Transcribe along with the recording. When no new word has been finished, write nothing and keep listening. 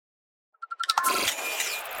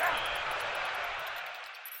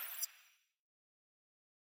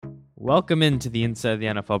Welcome into the Inside the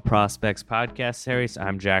NFL Prospects podcast series.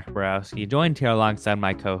 I'm Jack Borowski, joined here alongside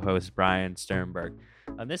my co-host Brian Sternberg.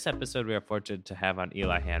 On this episode, we are fortunate to have on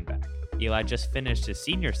Eli Hanback. Eli just finished his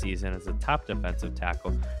senior season as a top defensive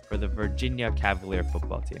tackle for the Virginia Cavalier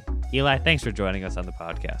football team. Eli, thanks for joining us on the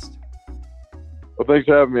podcast. Well, thanks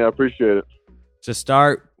for having me. I appreciate it. To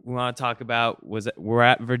start, we want to talk about we're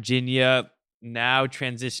at Virginia now,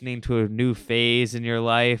 transitioning to a new phase in your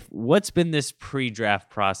life. What's been this pre-draft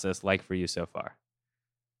process like for you so far?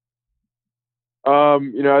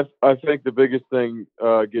 I think the biggest thing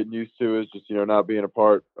getting used to is just, not being a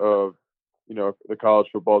part of, the college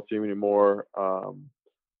football team anymore.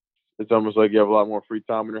 It's almost like you have a lot more free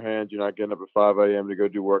time on your hands. You're not getting up at 5 a.m. to go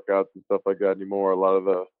do workouts and stuff like that anymore. A lot of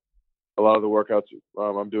the workouts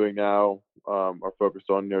I'm doing now are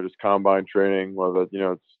focused on, just combine training, whether,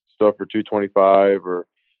 it's stuff for 225 or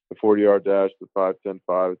the 40-yard dash, the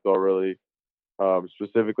 5-10-5. It's all really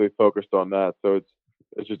specifically focused on that. So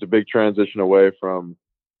it's just a big transition away from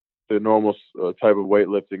the normal type of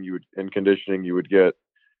weightlifting and conditioning you would get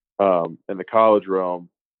in the college realm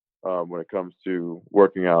when it comes to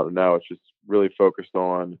working out. And now it's just really focused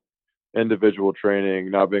on individual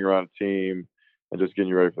training, not being around a team, and just getting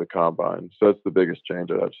you ready for the combine. So that's the biggest change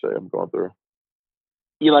that I'd say I'm going through.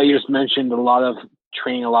 Eli, you just mentioned a lot of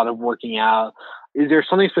training, a lot of working out. Is there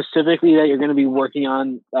something specifically that you're going to be working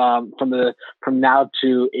on from now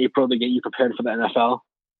to April to get you prepared for the NFL?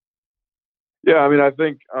 Yeah, I mean, I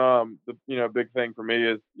think the big thing for me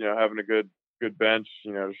is having a good bench,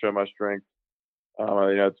 to show my strength.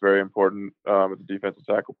 It's very important at the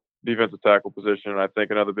defensive tackle position. And I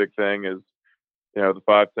think another big thing is the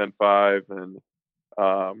 5-10-5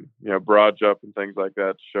 and broad jump and things like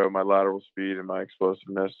that to show my lateral speed and my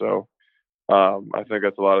explosiveness. So I think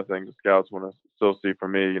that's a lot of things the scouts want to still see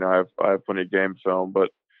from me. I have plenty of game film, but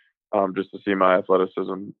just to see my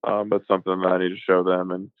athleticism, that's something that I need to show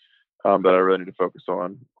them and that I really need to focus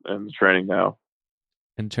on in the training now.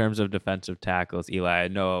 In terms of defensive tackles, Eli, I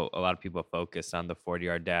know a lot of people focus on the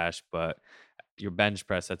 40-yard dash, but your bench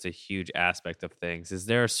press, that's a huge aspect of things. Is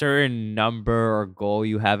there a certain number or goal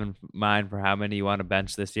you have in mind for how many you want to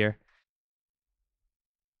bench this year?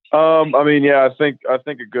 I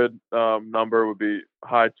think a good number would be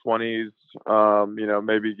high 20s,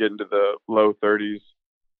 maybe get into the low 30s.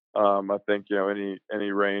 I think,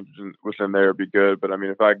 any range within there would be good. But I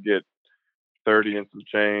mean, if I get 30 and some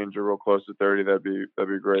change or real close to 30, that'd be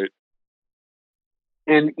great.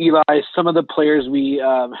 And Eli, some of the players we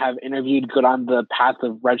have interviewed go on the path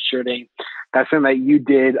of redshirting. That's something that you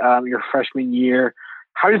did your freshman year.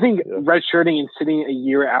 How do you think redshirting and sitting a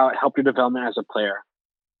year out helped your development as a player?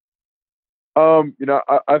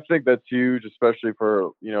 I think that's huge, especially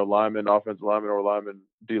for, linemen, offensive linemen or linemen,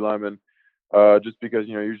 D linemen, just because,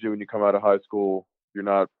 usually when you come out of high school, you're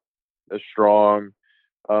not as strong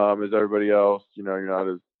as everybody else. You're not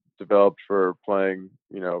as developed for playing,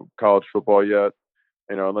 college football yet,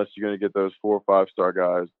 unless you're going to get those 4 or 5-star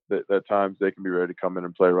guys that at times they can be ready to come in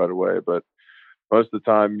and play right away. But most of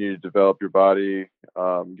the time you need to develop your body,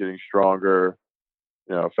 getting stronger,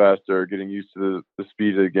 faster, getting used to the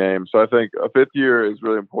speed of the game. So I think a 5th year is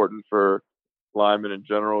really important for linemen in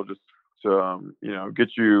general, just to,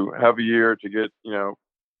 have a year to get,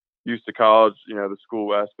 used to college, the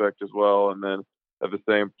school aspect as well. And then at the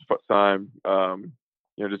same time,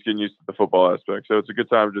 just getting used to the football aspect. So it's a good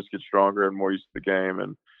time to just get stronger and more used to the game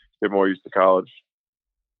and get more used to college.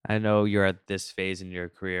 I know you're at this phase in your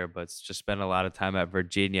career, but just spent a lot of time at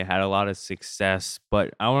Virginia, had a lot of success.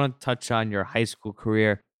 But I want to touch on your high school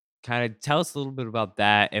career. Kind of tell us a little bit about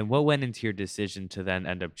that and what went into your decision to then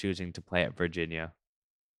end up choosing to play at Virginia.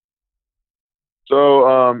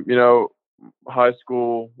 So, high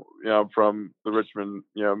school, I'm from the Richmond,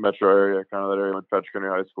 metro area, kind of that area with Patrick Henry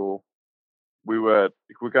High School. We kind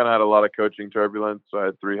of had a lot of coaching turbulence. So I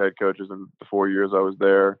had 3 head coaches in the 4 years I was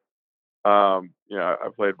there. I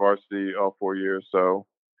played varsity all 4 years. So,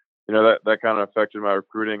 that kind of affected my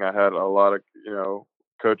recruiting. I had a lot of,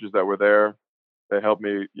 coaches that were there. They helped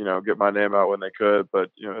me, get my name out when they could.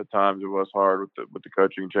 But, at times it was hard with the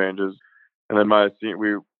coaching changes. And then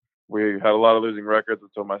we had a lot of losing records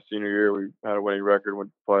until my senior year. We had a winning record,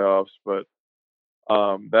 went to playoffs. But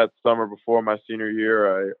that summer before my senior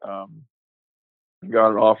year, I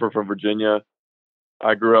got an offer from Virginia.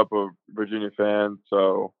 I grew up a Virginia fan,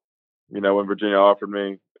 so when Virginia offered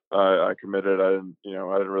me, I committed. I didn't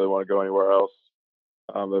really want to go anywhere else.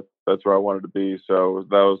 That's where I wanted to be. So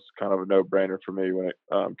that was kind of a no-brainer for me when it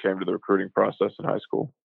came to the recruiting process in high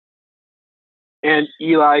school. And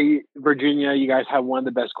Eli, Virginia, you guys have one of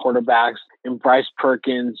the best quarterbacks in Bryce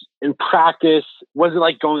Perkins. In practice, what's it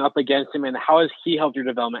like going up against him, and how has he helped your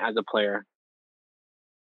development as a player?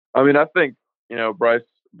 I mean, I think Bryce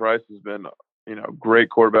has been great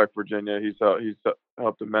quarterback for Virginia. He's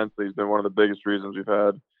helped immensely. He's been one of the biggest reasons we've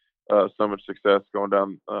had so much success going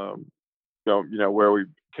down, where we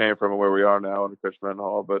came from and where we are now in the Chris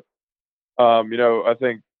Mendenhall. But I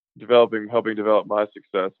think helping develop my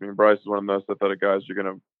success. I mean, Bryce is one of the most athletic guys you're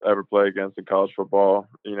going to ever play against in college football.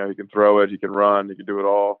 He can throw it, he can run, he can do it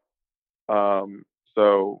all.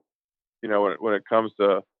 So, when it comes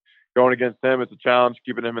to going against him, it's a challenge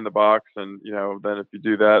keeping him in the box. And, then if you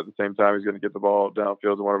do that at the same time, he's going to get the ball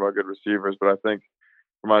downfield to one of our good receivers. But I think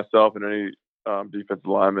for myself and any defensive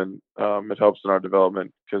lineman, it helps in our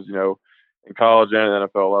development because, in college and in the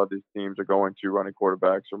NFL, a lot of these teams are going to running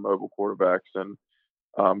quarterbacks or mobile quarterbacks. And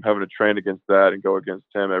having to train against that and go against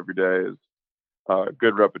him every day is a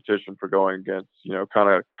good repetition for going against,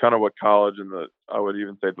 kind of what college and I would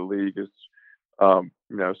even say the league is,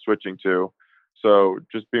 switching to. So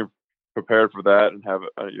just being prepared for that and have,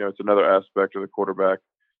 it's another aspect of the quarterback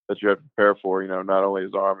that you have to prepare for, not only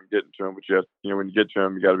his arm and getting to him, but you have, when you get to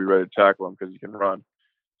him, you got to be ready to tackle him because he can run.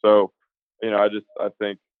 So, I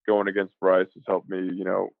think going against Bryce has helped me,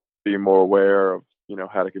 be more aware of,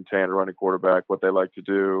 how to contain a running quarterback, what they like to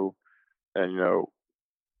do. And,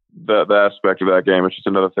 the aspect of that game, it's just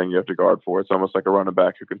another thing you have to guard for. It's almost like a running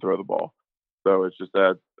back who can throw the ball. So it's just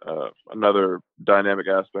that another dynamic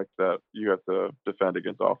aspect that you have to defend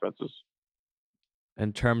against offenses.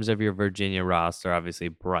 In terms of your Virginia roster, obviously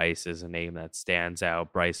Bryce is a name that stands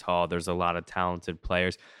out. Bryce Hall, there's a lot of talented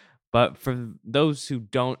players. But for those who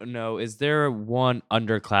don't know, is there one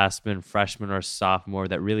underclassman, freshman, or sophomore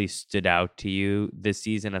that really stood out to you this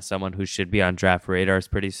season as someone who should be on draft radars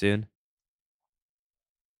pretty soon?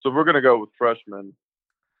 So we're going to go with freshmen.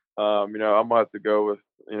 I'm going to have to go with,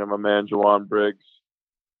 my man, Jawan Briggs.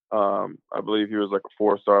 I believe he was like a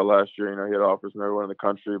 4-star last year. He had offers from everyone in the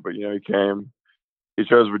country, but, he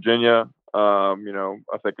chose Virginia. I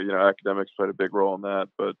think, academics played a big role in that,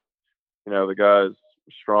 but, the guy's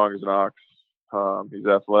strong as an ox. He's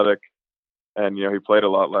athletic and, he played a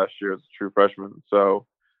lot last year as a true freshman. So,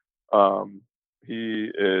 he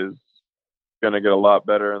is going to get a lot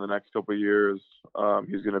better in the next couple of years.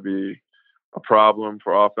 He's going to be a problem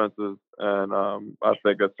for offenses. And I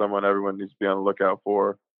think that's someone everyone needs to be on the lookout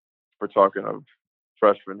for. We're talking of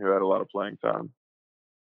freshmen who had a lot of playing time.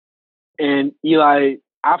 And Eli,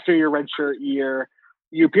 after your redshirt year,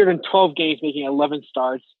 you appeared in 12 games, making 11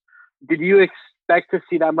 starts. Did you expect to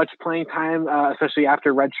see that much playing time, especially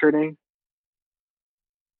after redshirting?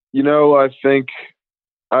 I think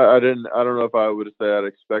I didn't. I don't know if I would say I'd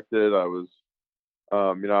expected. I was,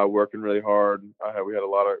 working really hard. We had a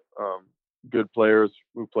lot of good players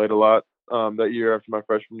who played a lot that year after my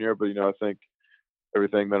freshman year. But I think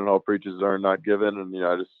everything Mendenhall preaches are not given,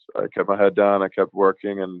 and I kept my head down. I kept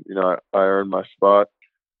working, and I earned my spot.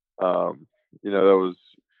 That was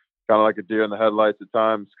kind of like a deer in the headlights at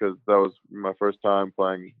times because that was my first time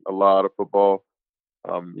playing a lot of football.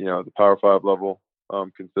 At the Power 5 level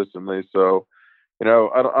consistently. So, I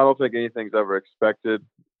don't think anything's ever expected,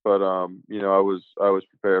 but I was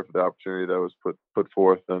prepared for the opportunity that was put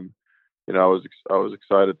forth, and I was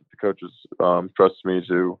excited that the coaches trusted me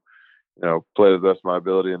to play to the best of my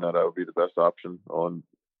ability, and that I would be the best option on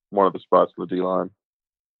one of the spots in the D line.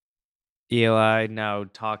 Eli, now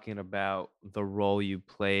talking about the role you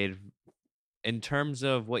played in terms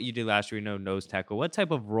of what you did last year, nose tackle. What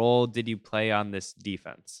type of role did you play on this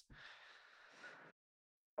defense?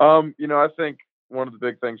 I think one of the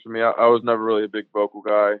big things for me, I was never really a big vocal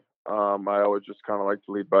guy. I always just kind of like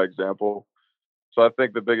to lead by example. So I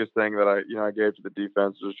think the biggest thing that I gave to the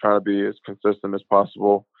defense was trying to be as consistent as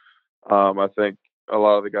possible. I think a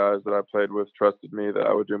lot of the guys that I played with trusted me that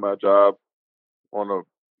I would do my job on a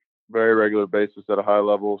very regular basis at a high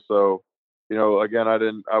level. So, again,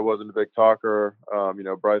 I wasn't a big talker.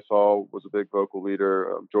 Bryce Hall was a big vocal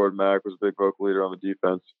leader. Jordan Mack was a big vocal leader on the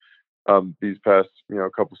defense these past,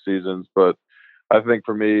 couple seasons. But I think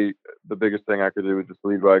for me, the biggest thing I could do was just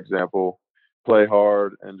lead by example, play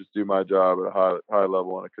hard, and just do my job at a high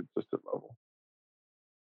level and a consistent level.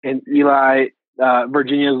 And Eli,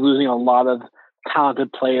 Virginia is losing a lot of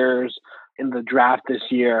talented players in the draft this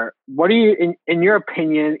year. What do you, in your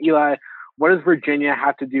opinion, Eli, what does Virginia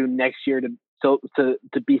have to do next year to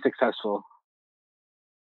be successful?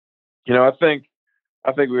 I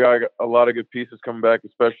think we got a lot of good pieces coming back,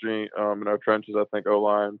 especially in our trenches. I think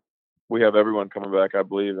O-line, we have everyone coming back, I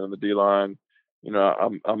believe, in the D-line. I'm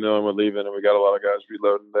the only one leaving, and we got a lot of guys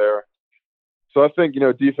reloading there. So I think,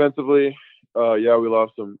 defensively, Yeah, we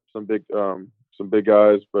lost some big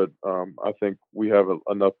guys, but I think we have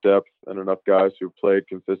enough depth and enough guys who played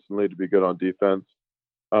consistently to be good on defense.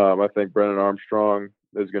 I think Brennan Armstrong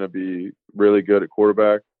is going to be really good at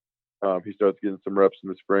quarterback. He starts getting some reps in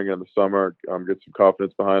the spring and the summer, get some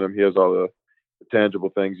confidence behind him. He has all the tangible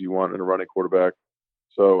things you want in a running quarterback.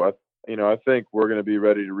 So I think we're going to be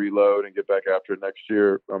ready to reload and get back after it next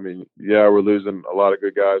year. I mean, yeah, we're losing a lot of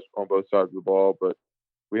good guys on both sides of the ball, but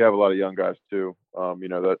we have a lot of young guys too.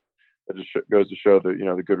 That just goes to show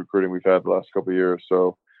that the good recruiting we've had the last couple of years.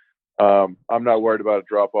 So I'm not worried about a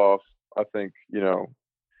drop off. I think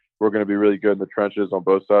we're going to be really good in the trenches on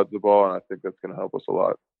both sides of the ball, and I think that's going to help us a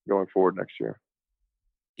lot going forward next year.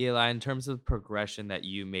 Eli, in terms of the progression that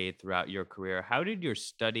you made throughout your career, how did your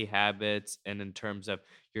study habits and in terms of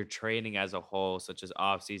your training as a whole, such as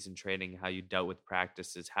off-season training, how you dealt with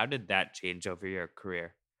practices, how did that change over your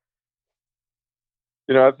career?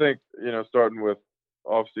 I think, starting with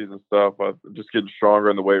off-season stuff, just getting stronger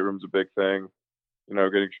in the weight room is a big thing.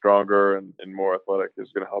 Getting stronger and more athletic is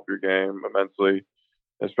going to help your game immensely,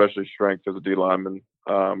 especially strength as a D lineman,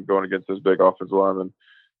 going against this big offensive lineman.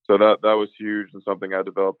 So that was huge and something I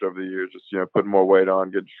developed over the years, just, putting more weight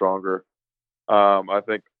on, getting stronger. I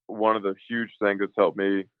think one of the huge things that's helped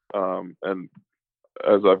me, and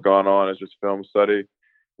as I've gone on, is just film study.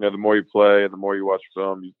 The more you play and the more you watch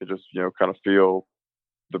film, you can just, kind of feel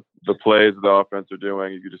the plays the offense are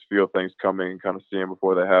doing. You can just feel things coming and kind of see them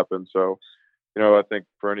before they happen. So, I think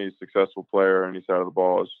for any successful player on any side of the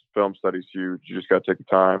ball, film study is huge. You just got to take the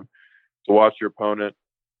time to watch your opponent.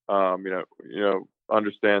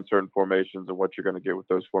 Understand certain formations and what you're going to get with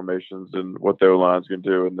those formations and what their line's going to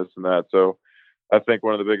do and this and that. So I think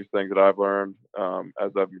one of the biggest things that I've learned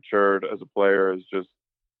as I've matured as a player is just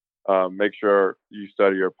make sure you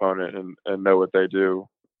study your opponent and know what they do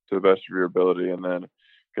to the best of your ability, and then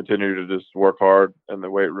continue to just work hard in the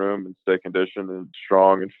weight room and stay conditioned and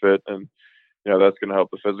strong and fit. And, that's going to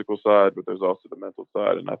help the physical side, but there's also the mental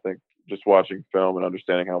side. And I think just watching film and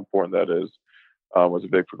understanding how important that is was a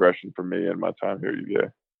big progression for me in my time here at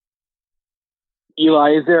UVA.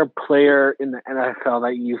 Eli, is there a player in the NFL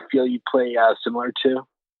that you feel you play similar to?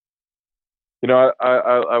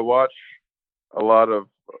 I watch a lot of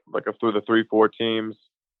through the 3-4 teams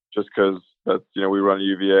just because that's, we run at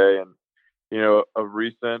UVA, and, of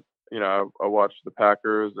recent, I watched the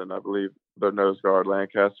Packers and I believe their nose guard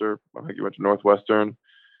Lancaster. I think he went to Northwestern.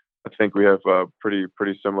 I think we have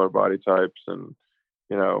pretty similar body types, and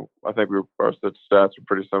I think our stats are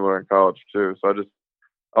pretty similar in college too. So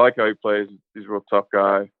I like how he plays. He's a real tough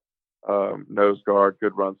guy, nose guard,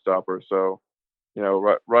 good run stopper. So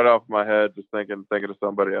right off my head, just thinking of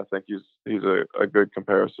somebody, I think he's a good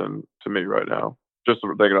comparison to me right now. Just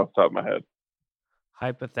thinking off the top of my head.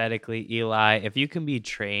 Hypothetically, Eli, if you can be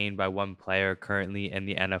trained by one player currently in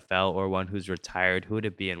the NFL or one who's retired, who would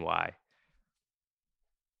it be and why?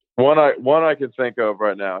 One I can think of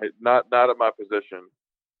right now, not at my position,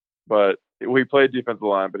 but we played defensive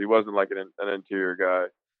line, but he wasn't like an interior guy.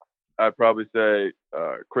 I'd probably say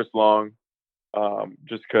Chris Long,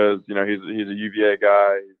 just because he's a UVA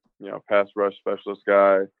guy, pass rush specialist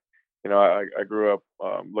guy. I grew up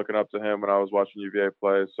looking up to him when I was watching UVA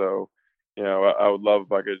play, so I would love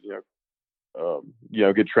if I could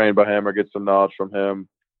get trained by him or get some knowledge from him.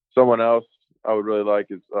 Someone else I would really like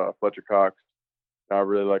is Fletcher Cox. I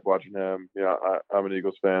really like watching him. I'm an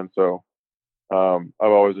Eagles fan, so I've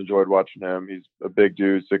always enjoyed watching him. He's a big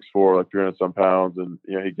dude, 6'4", like 300-some pounds, and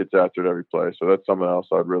he gets after it every play. So that's someone else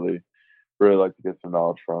I'd really like to get some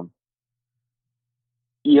knowledge from.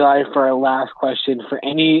 Eli, for our last question, for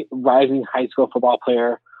any rising high school football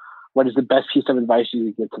player, what is the best piece of advice you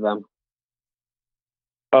could give to them?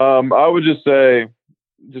 I would just say,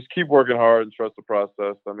 just keep working hard and trust the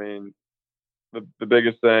process. I mean, the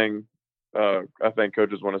biggest thing I think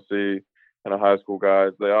coaches want to see in a high school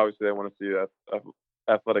guys, they want to see that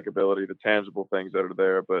athletic ability, the tangible things that are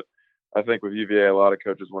there. But I think with UVA, a lot of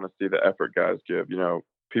coaches want to see the effort guys give.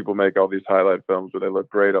 People make all these highlight films where they look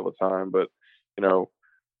great all the time, but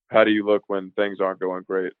how do you look when things aren't going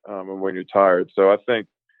great and when you're tired? So I think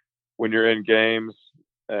when you're in games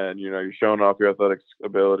and you're showing off your athletic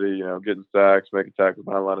ability, getting sacks, making tackles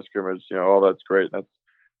behind the line of scrimmage, all that's great. That's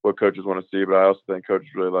what coaches want to see. But I also think coaches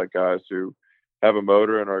really like guys who have a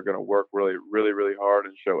motor and are going to work really, really, really hard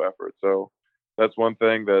and show effort. So that's one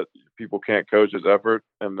thing that people can't coach is effort,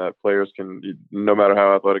 and that players can, no matter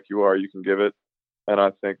how athletic you are, you can give it. And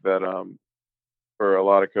I think that for a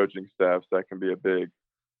lot of coaching staffs, that can be a big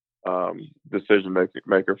decision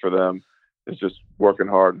maker for them. Is just working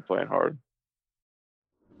hard and playing hard.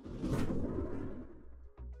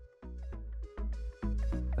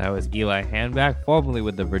 That was Eli Hanback, formerly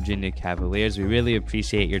with the Virginia Cavaliers. We really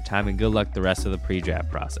appreciate your time and good luck the rest of the pre-draft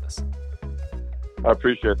process. I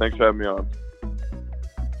appreciate it. Thanks for having me on.